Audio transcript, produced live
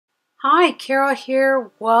Hi, Carol here.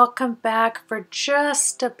 Welcome back for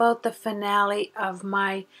just about the finale of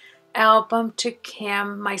my album to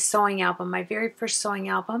Kim, my sewing album, my very first sewing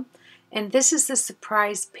album. And this is the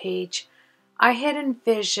surprise page. I had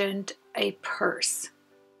envisioned a purse,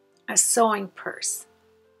 a sewing purse.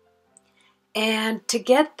 And to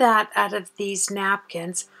get that out of these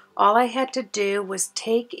napkins, all I had to do was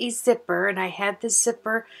take a zipper, and I had the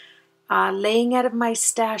zipper laying out of my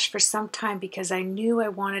stash for some time because I knew I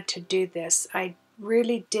wanted to do this. I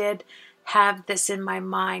really did have this in my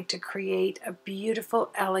mind to create a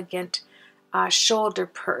beautiful, elegant shoulder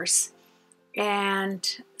purse. And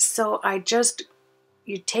so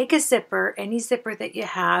you take a zipper, any zipper that you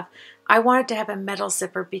have. I wanted to have a metal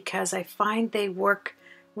zipper because I find they work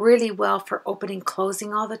really well for opening and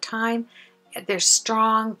closing all the time. They're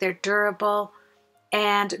strong, they're durable.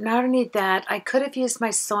 And not only that, I could have used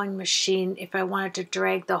my sewing machine if I wanted to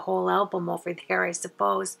drag the whole album over there, I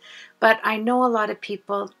suppose. But I know a lot of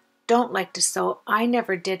people don't like to sew. I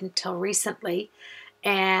never did until recently.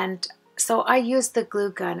 And so I used the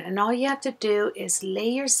glue gun. And all you have to do is lay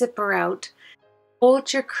your zipper out,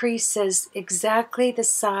 hold your creases exactly the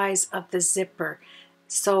size of the zipper.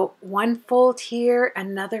 So one fold here,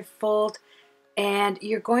 another fold, and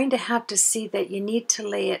you're going to have to see that you need to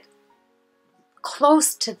lay it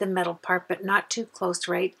close to the metal part, but not too close,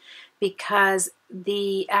 right? Because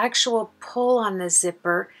the actual pull on the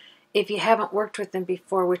zipper, if you haven't worked with them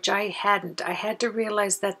before, which I hadn't, I had to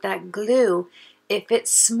realize that that glue, if it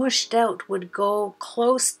smushed out, would go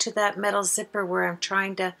close to that metal zipper where I'm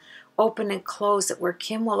trying to open and close it, where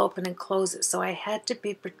Kim will open and close it. So I had to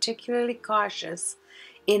be particularly cautious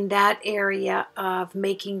in that area of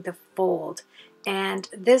making the fold. And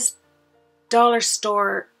this dollar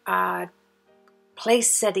store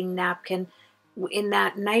place setting napkin in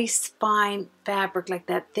that nice fine fabric, like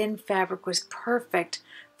that thin fabric, was perfect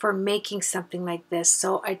for making something like this.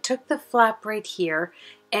 So I took the flap right here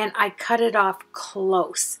and I cut it off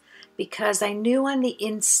close because I knew on the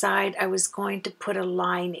inside I was going to put a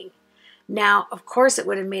lining. Now, of course, it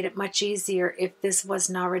would have made it much easier if this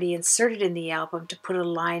wasn't already inserted in the album to put a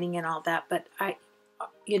lining and all that, but I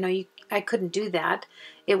couldn't do that.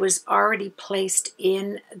 It was already placed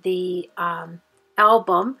in the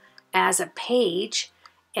album as a page,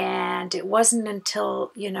 and it wasn't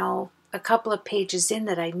until a couple of pages in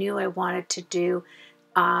that I knew I wanted to do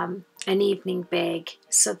an evening bag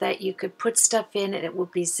so that you could put stuff in and it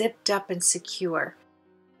would be zipped up and secure.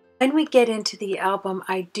 When we get into the album,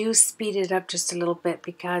 I do speed it up just a little bit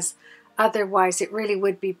because otherwise it really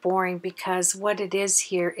would be boring, because what it is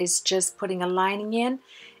here is just putting a lining in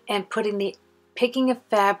and picking a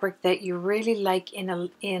fabric that you really like in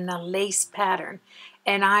a lace pattern.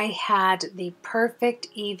 And I had the perfect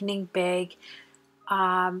evening bag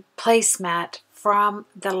placemat from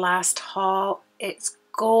the last haul. It's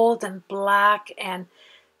gold and black and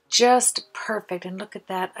just perfect. And look at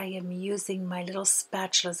that. I am using my little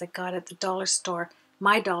spatulas I got at the dollar store.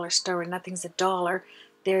 My dollar store, where nothing's a dollar.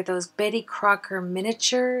 They're those Betty Crocker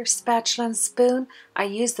miniature spatula and spoon. I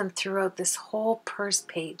use them throughout this whole purse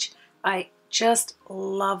page. I just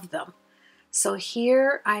love them. So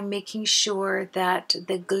here I'm making sure that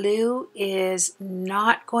the glue is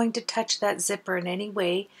not going to touch that zipper in any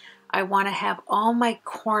way. I want to have all my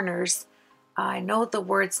corners, I know the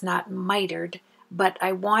word's not mitered, but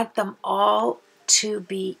I want them all to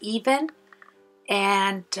be even.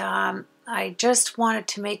 And I just wanted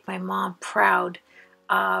to make my mom proud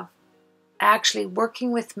of actually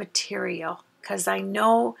working with material, because I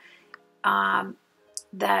know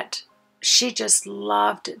that she just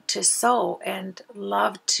loved to sew and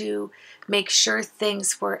loved to make sure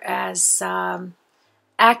things were as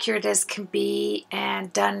accurate as can be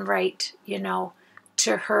and done right,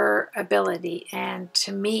 to her ability. And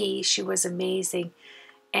to me, she was amazing.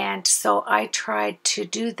 And so I tried to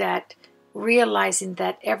do that, realizing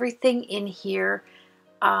that everything in here,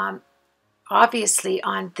 obviously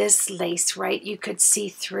on this lace, right, you could see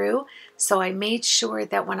through. So I made sure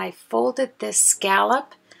that when I folded this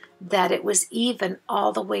scallop, that it was even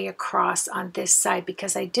all the way across on this side,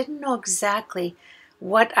 because I didn't know exactly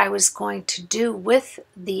what I was going to do with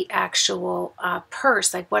the actual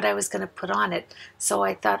purse, like what I was going to put on it. So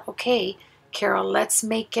I thought, okay, Carol, let's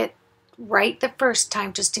make it right the first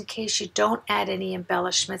time, just in case you don't add any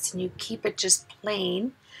embellishments and you keep it just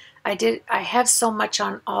plain. I have so much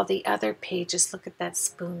on all the other pages. Look at that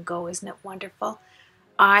spoon go. Isn't it wonderful?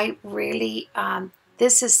 I really,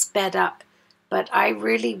 this is sped up, but I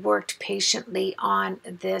really worked patiently on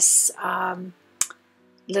this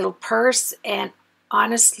little purse, and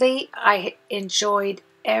honestly, I enjoyed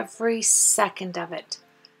every second of it.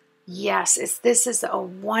 Yes, this is a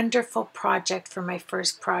wonderful project for my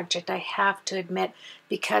first project, I have to admit,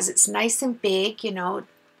 because it's nice and big, you know,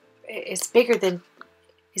 it's bigger than,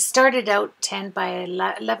 it started out 10 by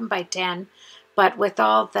 11 by 10, but with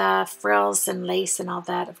all the frills and lace and all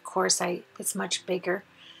that, of course, it's much bigger.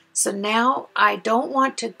 So now I don't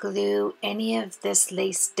want to glue any of this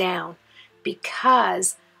lace down,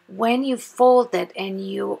 because when you fold it and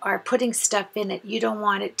you are putting stuff in it, you don't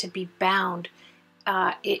want it to be bound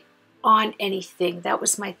it on anything. That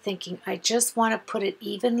was my thinking. I just want to put it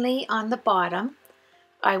evenly on the bottom.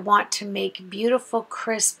 I want to make beautiful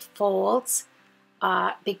crisp folds,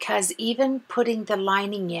 because even putting the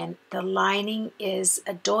lining in, the lining is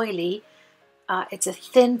a doily. It's a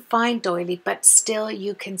thin, fine doily, but still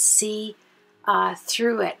you can see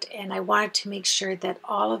through it. And I wanted to make sure that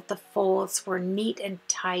all of the folds were neat and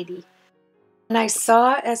tidy. And I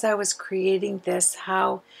saw as I was creating this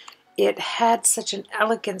how it had such an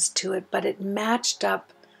elegance to it, but it matched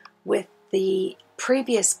up with the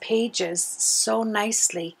previous pages so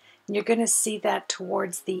nicely. And you're going to see that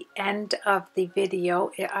towards the end of the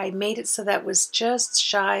video. I made it so that was just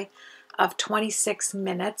shy of 26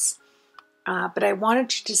 minutes. But I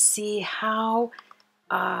wanted you to see how,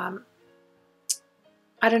 I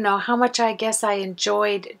don't know, how much I guess I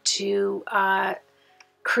enjoyed to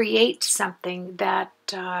create something that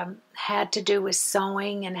had to do with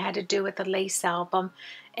sewing and had to do with a lace album,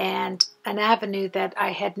 and an avenue that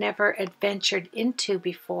I had never adventured into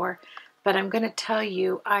before. But I'm going to tell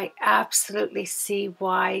you, I absolutely see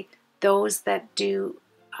why those that do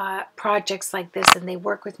projects like this and they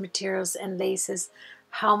work with materials and laces,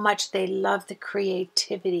 how much they love the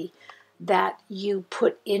creativity that you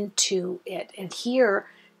put into it. And here,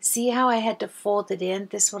 see how I had to fold it in?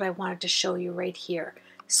 This is what I wanted to show you right here,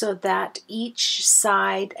 so that each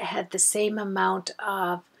side had the same amount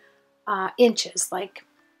of inches. Like,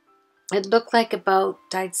 it looked like about,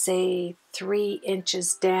 I'd say, 3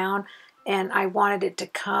 inches down, and I wanted it to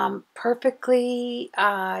come perfectly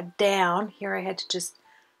down. Here I had to just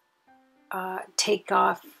take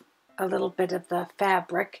off a little bit of the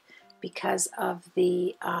fabric because of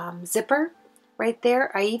the zipper right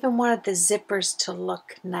there. I even wanted the zippers to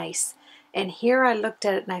look nice. And here I looked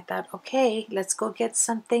at it and I thought, okay, let's go get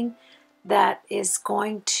something that is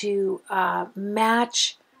going to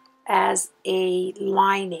match as a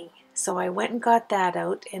lining. So I went and got that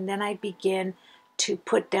out, and then I began to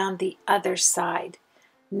put down the other side.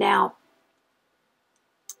 Now,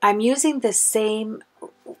 I'm using the same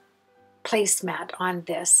placemat on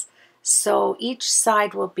this, so each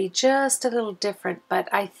side will be just a little different, but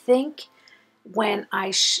I think when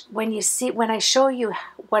I show you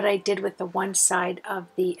what I did with the one side of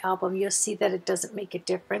the album, you'll see that it doesn't make a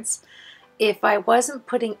difference. If I wasn't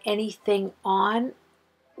putting anything on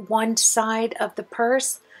one side of the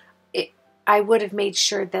purse, I would have made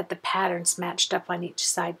sure that the patterns matched up on each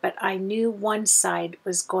side, but I knew one side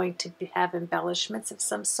was going to have embellishments of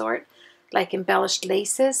some sort, like embellished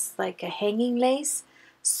laces, like a hanging lace.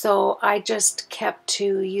 So I just kept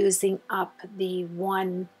to using up the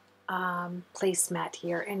one placemat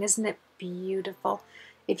here. And isn't it beautiful?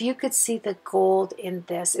 If you could see the gold in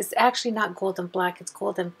this, it's actually not gold and black, it's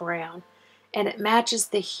gold and brown. And it matches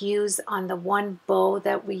the hues on the one bow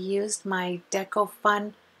that we used, my Deco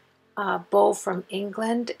Fun bow from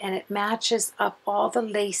England, and it matches up all the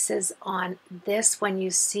laces on this when you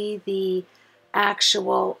see the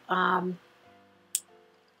actual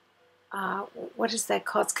what is that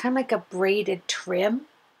called? It's kind of like a braided trim.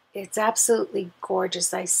 It's absolutely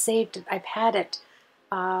gorgeous. I saved it. I've had it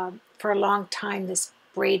for a long time, this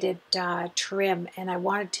braided trim, and I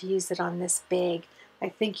wanted to use it on this bag. I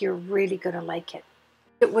think you're really going to like it.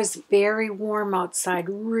 It was very warm outside,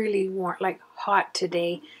 really warm, like hot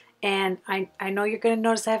today. And I know you're going to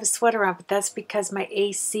notice I have a sweater on, but that's because my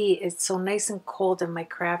AC is so nice and cold in my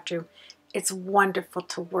craft room. It's wonderful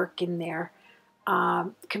to work in there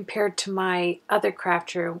compared to my other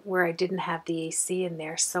craft room where I didn't have the AC in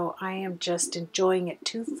there. So I am just enjoying it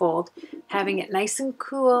twofold, having it nice and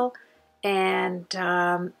cool, and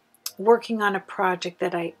working on a project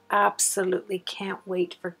that I absolutely can't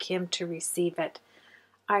wait for Kim to receive it.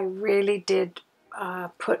 I really did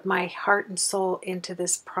put my heart and soul into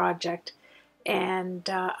this project, and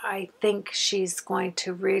I think she's going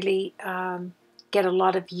to really get a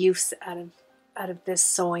lot of use out of this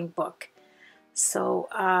sewing book. So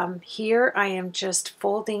here I am just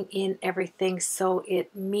folding in everything so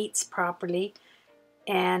it meets properly,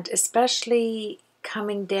 and especially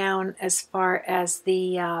coming down as far as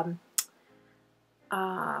the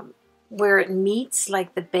where it meets,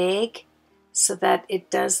 like the bag, so that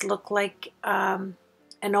it does look like an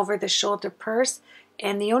over-the-shoulder purse.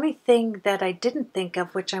 And the only thing that I didn't think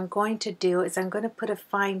of, which I'm going to do, is I'm going to put a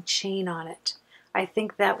fine chain on it. I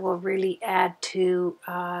think that will really add to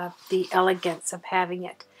the elegance of having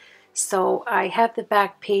it. So I have the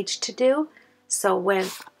back page to do. So when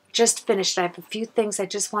just finished, I have a few things. I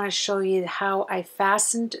just want to show you how I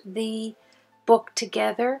fastened the book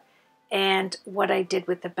together and what I did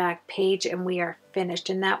with the back page, and we are finished.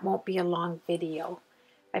 And that won't be a long video,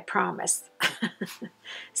 I promise.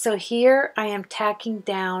 So here I am tacking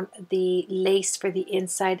down the lace for the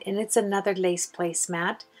inside, and it's another lace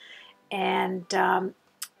placemat. And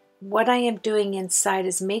what I am doing inside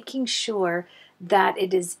is making sure that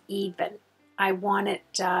it is even. I want it,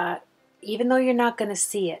 even though you're not going to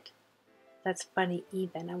see it. That's funny,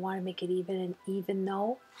 even. I want to make it even, and even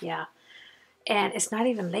though, yeah. And it's not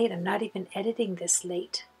even late. I'm not even editing this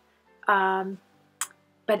late.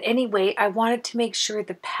 But anyway, I wanted to make sure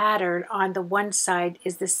the pattern on the one side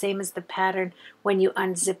is the same as the pattern when you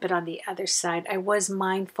unzip it on the other side. I was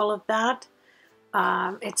mindful of that.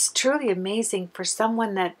 It's truly amazing for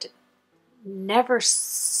someone that never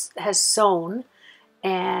has sewn.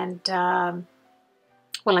 And, well,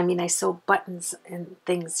 I mean, I sew buttons and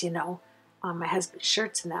things, you know, on my husband's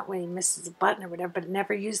shirts and that when he misses a button or whatever, but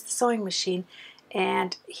never used the sewing machine.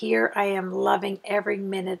 And here I am loving every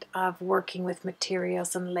minute of working with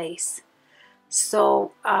materials and lace.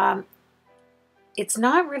 So it's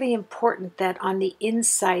not really important that on the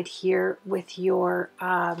inside here with your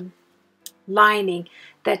lining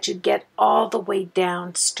that you get all the way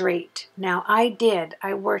down straight. Now I did.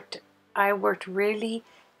 I worked really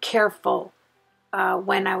careful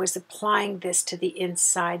when I was applying this to the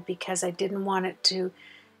inside because I didn't want it to,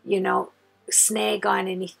 you know, snag on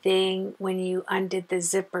anything when you undid the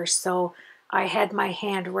zipper. So I had my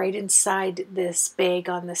hand right inside this bag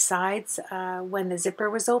on the sides when the zipper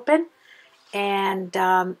was open. And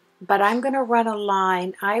but I'm going to run a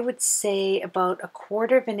line, I would say about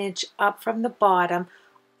 1/4 of an inch up from the bottom,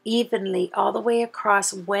 evenly all the way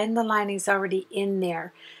across when the lining's already in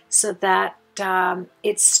there, so that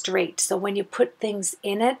it's straight. So when you put things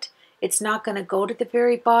in it, it's not going to go to the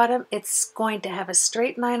very bottom. It's going to have a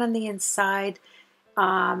straight line on the inside,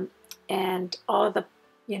 and all of the,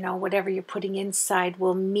 you know, whatever you're putting inside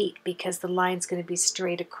will meet because the line's going to be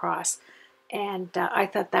straight across. And I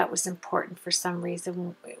thought that was important for some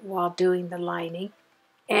reason while doing the lining.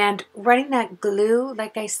 And running that glue,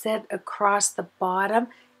 like I said, across the bottom,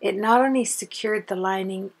 it not only secured the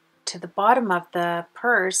lining to the bottom of the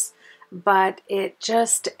purse, but it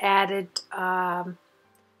just added, I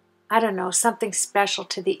don't know, something special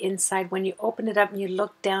to the inside. When you open it up and you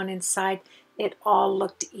look down inside, it all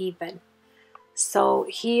looked even. So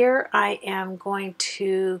here I am going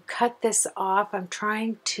to cut this off. I'm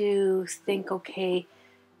trying to think, okay,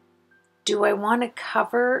 do I want to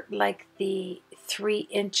cover like the 3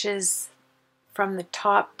 inches from the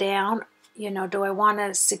top down? You know, do I want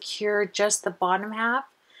to secure just the bottom half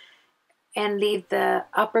and leave the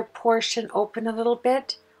upper portion open a little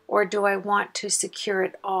bit? Or do I want to secure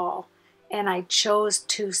it all? And I chose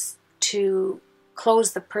to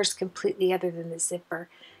close the purse completely other than the zipper.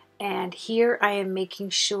 And here I am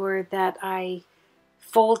making sure that I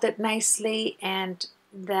fold it nicely and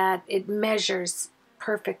that it measures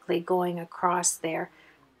perfectly going across there.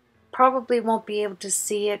 Probably won't be able to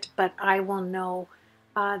see it, but I will know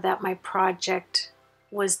that my project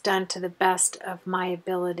was done to the best of my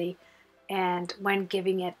ability and when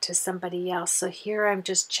giving it to somebody else. So here I'm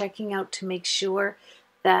just checking out to make sure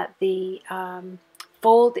that the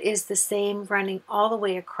fold is the same running all the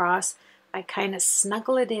way across. I kind of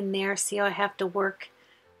snuggle it in there, see how I have to work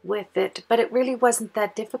with it, but it really wasn't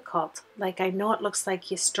that difficult. Like, I know it looks like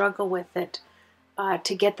you struggle with it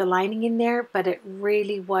to get the lining in there, but it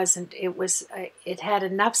really wasn't. It was, it had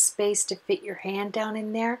enough space to fit your hand down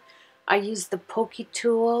in there. I used the pokey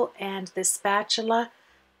tool and the spatula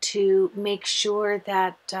to make sure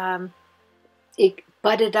that it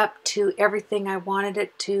butted up to everything I wanted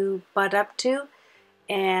it to butt up to,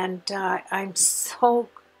 and I'm so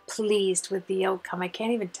pleased with the outcome. I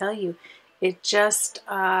can't even tell you. It just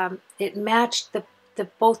it matched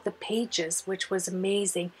both the pages, which was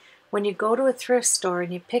amazing. When you go to a thrift store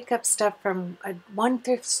and you pick up stuff from one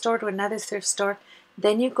thrift store to another thrift store,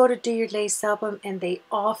 then you go to do your lace album and they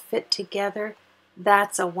all fit together,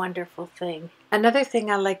 that's a wonderful thing. Another thing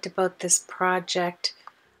I liked about this project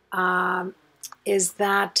is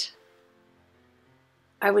that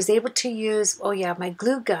I was able to use, oh yeah, my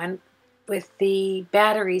glue gun with the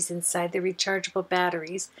batteries inside, the rechargeable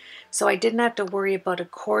batteries. So I didn't have to worry about a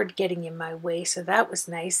cord getting in my way, so that was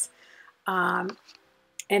nice.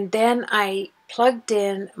 And then I plugged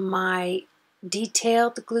in my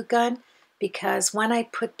detailed glue gun because when I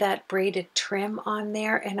put that braided trim on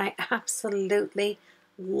there, and I absolutely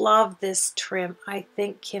love this trim. I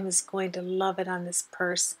think Kim is going to love it on this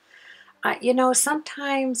purse. You know,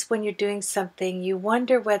 sometimes when you're doing something, you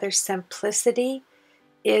wonder whether simplicity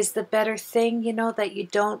is the better thing, you know, that you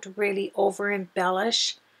don't really over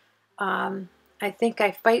embellish. I think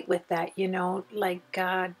I fight with that, you know, like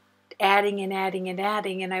adding and adding and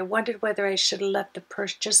adding, and I wondered whether I should have left the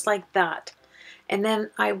purse just like that. And then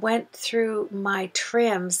I went through my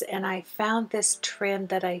trims and I found this trim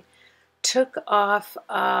that I took off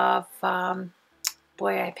of,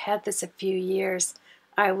 boy, I've had this a few years.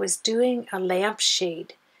 I was doing a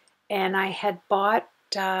lampshade and I had bought,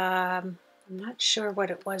 I'm not sure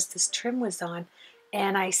what it was this trim was on,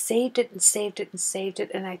 and I saved it and saved it and saved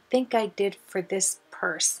it, and I think I did for this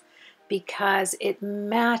purse because it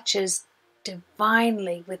matches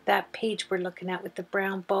divinely with that page we're looking at with the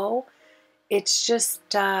brown bow. It's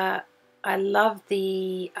just, I love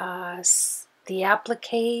the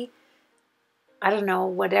applique. I don't know,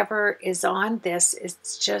 whatever is on this,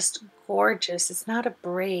 it's just gorgeous. It's not a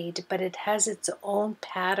braid, but it has its own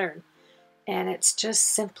pattern. And it's just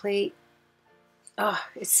simply, oh,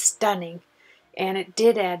 it's stunning. And it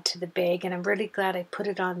did add to the bag, and I'm really glad I put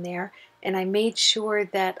it on there. And I made sure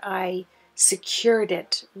that I secured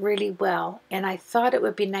it really well. And I thought it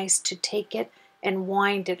would be nice to take it and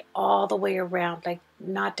wind it all the way around, like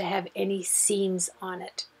not to have any seams on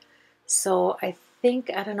it. So I think,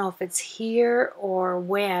 I don't know if it's here or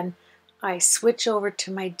when, I switch over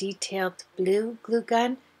to my detailed blue glue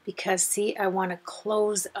gun because, see, I want to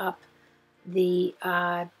close up the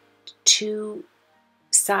two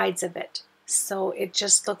sides of it. So it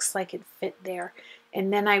just looks like it fit there.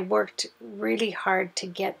 And then I worked really hard to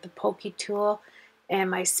get the pokey tool and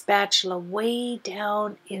my spatula way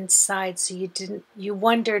down inside, so you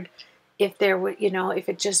wondered if there were, you know, if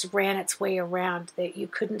it just ran its way around, that you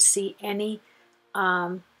couldn't see any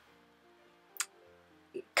cut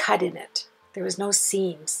in it. There was no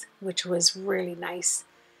seams, which was really nice.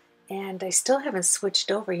 And I still haven't switched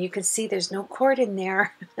over. You can see there's no cord in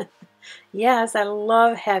there. Yes, I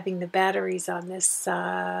love having the batteries on this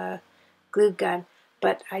glue gun.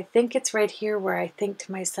 But I think it's right here where I think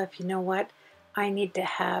to myself, you know what? I need to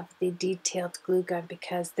have the detailed glue gun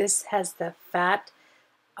because this has the fat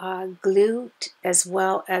glue as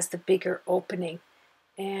well as the bigger opening.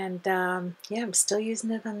 And yeah, I'm still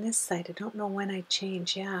using it on this side. I don't know when I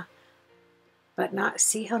change, yeah. But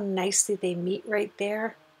see how nicely they meet right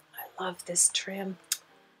there? I love this trim.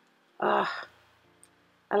 Ah,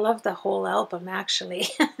 I love the whole album actually.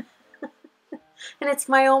 And it's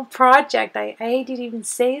my own project. I hate to even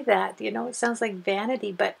say that, you know, it sounds like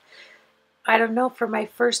vanity, but I don't know, for my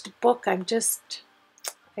first book, I just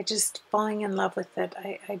falling in love with it.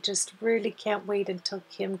 I just really can't wait until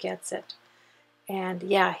Kim gets it. And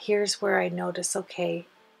yeah, here's where I notice, okay,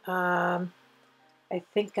 I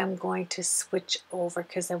think I'm going to switch over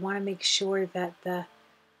because I want to make sure that the,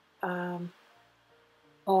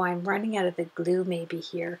 oh, I'm running out of the glue maybe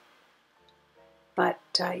here. But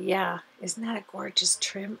yeah, isn't that a gorgeous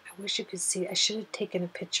trim? I wish you could see it. I should have taken a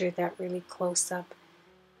picture of that really close up.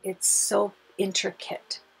 It's so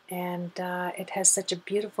intricate, and it has such a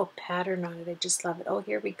beautiful pattern on it. I just love it. Oh,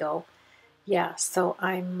 here we go. Yeah, so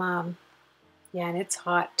I'm, yeah, and it's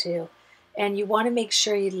hot too. And you want to make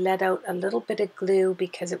sure you let out a little bit of glue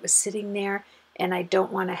because it was sitting there, and I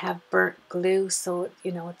don't want to have burnt glue, so,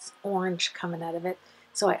 you know, it's orange coming out of it.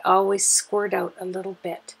 So I always squirt out a little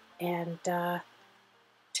bit, and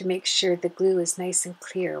to make sure the glue is nice and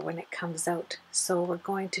clear when it comes out. So we're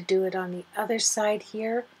going to do it on the other side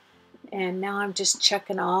here. And now I'm just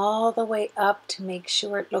checking all the way up to make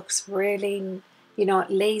sure it looks really, you know, it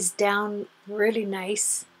lays down really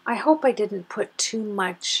nice. I hope I didn't put too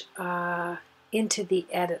much into the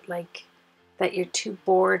edit, like that you're too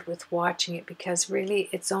bored with watching it, because really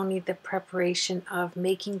it's only the preparation of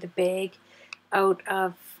making the bag out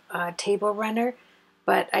of table runner.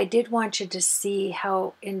 But I did want you to see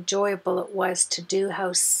how enjoyable it was to do,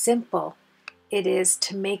 how simple it is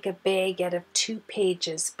to make a bag out of 2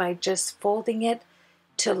 pages by just folding it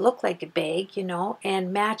to look like a bag, you know,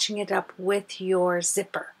 and matching it up with your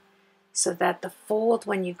zipper so that the fold,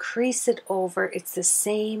 when you crease it over, it's the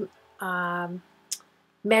same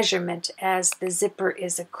measurement as the zipper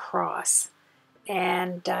is across.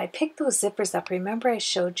 And I picked those zippers up. Remember I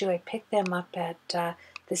showed you I picked them up at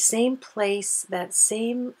the same place, that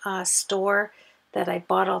same store that I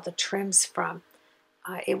bought all the trims from.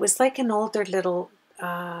 It was like an older little,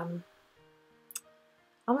 almost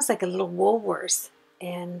like a little Woolworths,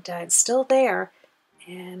 and it's still there.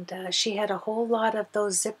 And she had a whole lot of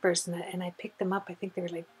those zippers, and I picked them up. I think they were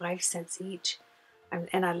like 5 cents each.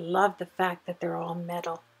 And I love the fact that they're all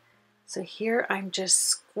metal. So here I'm just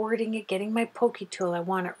squirting it, getting my pokey tool. I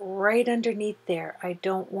want it right underneath there. I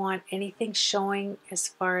don't want anything showing as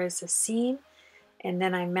far as a seam. And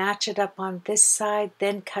then I match it up on this side,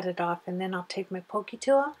 then cut it off. And then I'll take my pokey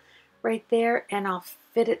tool right there and I'll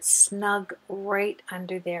fit it snug right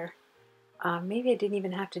under there. Maybe I didn't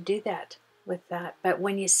even have to do that with that. But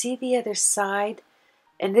when you see the other side,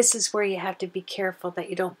 and this is where you have to be careful that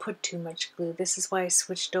you don't put too much glue. This is why I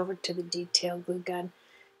switched over to the detail glue gun,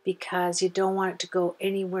 because you don't want it to go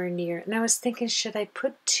anywhere near. And I was thinking, should I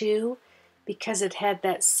put 2 because it had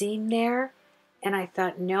that seam there? And I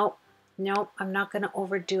thought, nope, I'm not going to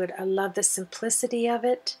overdo it. I love the simplicity of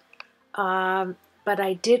it. But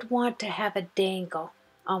I did want to have a dangle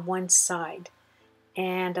on one side.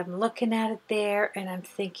 And I'm looking at it there and I'm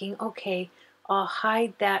thinking, okay, I'll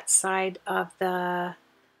hide that side of the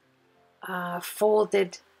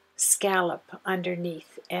folded scallop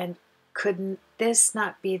underneath. And couldn't this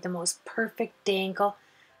not be the most perfect dangle?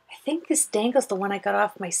 I think this dangle's the one I got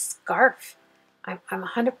off my scarf. I'm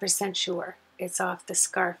 100% sure it's off the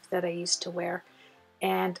scarf that I used to wear.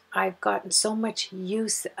 And I've gotten so much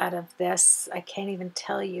use out of this, I can't even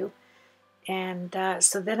tell you. And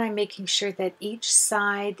so then I'm making sure that each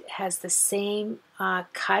side has the same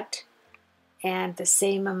cut and the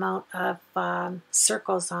same amount of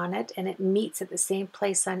circles on it, and it meets at the same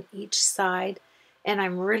place on each side. And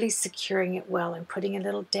I'm really securing it well. I'm putting a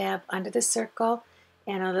little dab under the circle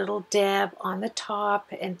and a little dab on the top,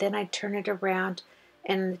 and then I turn it around.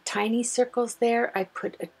 And the tiny circles there, I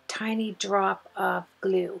put a tiny drop of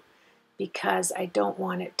glue because I don't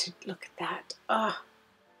want it to, look at that. Oh.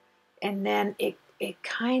 And then it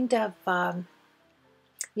kind of,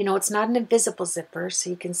 you know, it's not an invisible zipper, so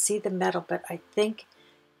you can see the metal, but I think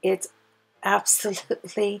it's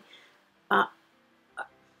absolutely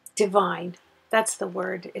divine. That's the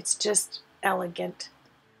word. It's just elegant.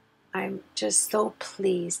 I'm just so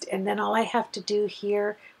pleased. And then all I have to do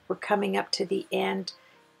here, we're coming up to the end,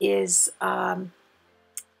 is the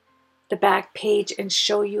back page and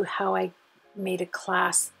show you how I made a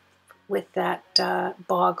clasp with that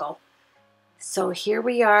boggle. So here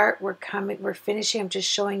we are, we're finishing. I'm just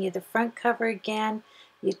showing you the front cover again.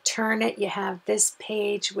 You turn it, you have this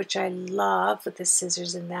page, which I love with the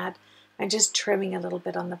scissors in that. I'm just trimming a little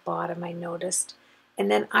bit on the bottom, I noticed.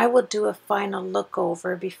 And then I will do a final look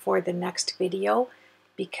over before the next video,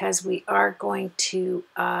 because we are going to,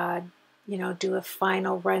 you know, do a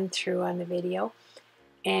final run through on the video.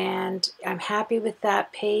 And I'm happy with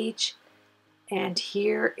that page. And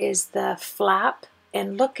here is the flap.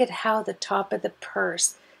 And look at how the top of the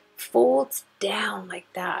purse folds down like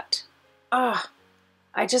that. Ah,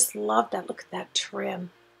 I just love that. Look at that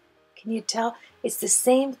trim. Can you tell? It's the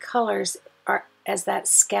same colors as that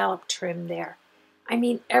scallop trim there. I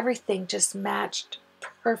mean, everything just matched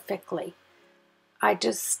perfectly. I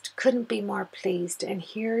just couldn't be more pleased. And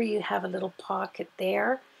here you have a little pocket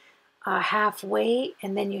there, halfway,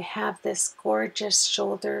 and then you have this gorgeous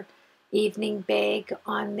shoulder evening bag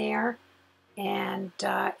on there. And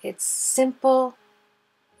it's simple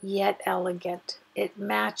yet elegant. It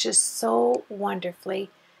matches so wonderfully.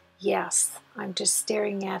 Yes, I'm just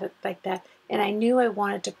staring at it like that. And I knew I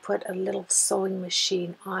wanted to put a little sewing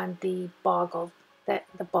machine on the boggle,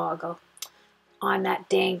 on that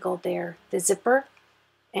dangle there, the zipper.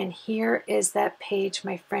 And here is that page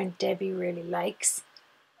my friend Debbie really likes.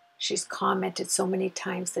 She's commented so many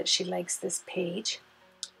times that she likes this page.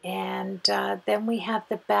 And then we have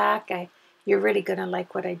the back. You're really going to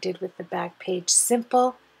like what I did with the back page.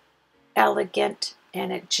 Simple, elegant,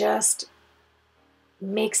 and it just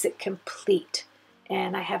makes it complete.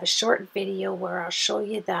 And I have a short video where I'll show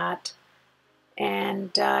you that.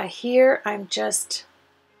 And here I'm just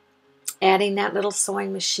adding that little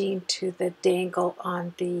sewing machine to the dangle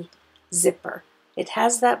on the zipper. It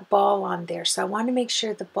has that ball on there, so I want to make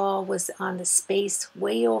sure the ball was on the space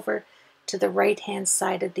way over to the right hand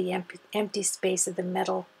side of the empty space of the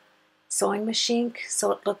metal sewing machine,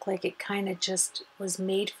 so it looked like it kind of just was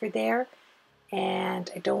made for there.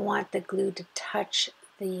 And I don't want the glue to touch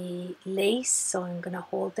the lace, so I'm going to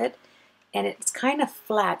hold it. And it's kind of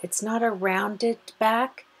flat. It's not a rounded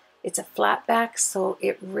back, it's a flat back, so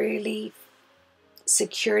it really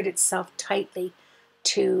secured itself tightly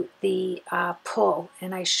to the pull.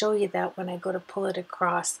 And I show you that when I go to pull it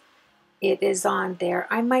across. It is on there.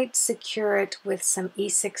 I might secure it with some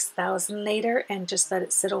E6000 later and just let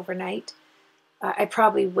it sit overnight. I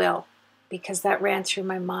probably will, because that ran through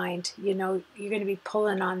my mind. You know, you're going to be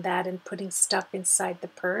pulling on that and putting stuff inside the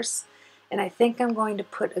purse. And I think I'm going to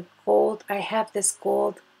put a gold, I have this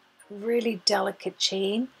gold really delicate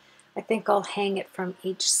chain. I think I'll hang it from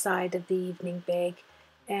each side of the evening bag,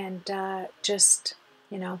 and just,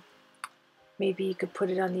 you know, maybe you could put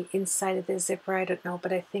it on the inside of the zipper, I don't know,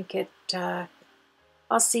 but I think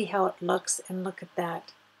I'll see how it looks. And look at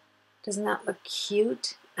that. Doesn't that look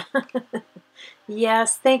cute?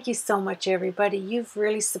 Yes, thank you so much, everybody. You've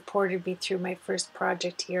really supported me through my first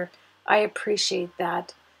project here. I appreciate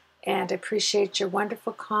that. And I appreciate your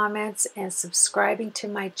wonderful comments and subscribing to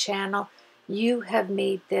my channel. You have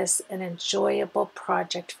made this an enjoyable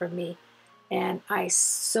project for me. And I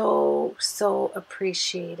so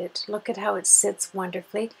appreciate it. Look at how it sits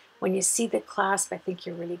wonderfully. When you see the clasp, I think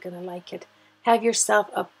you're really going to like it. Have yourself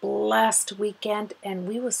a blessed weekend, and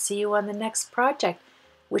we will see you on the next project,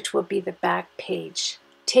 which will be the back page.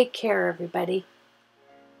 Take care, everybody.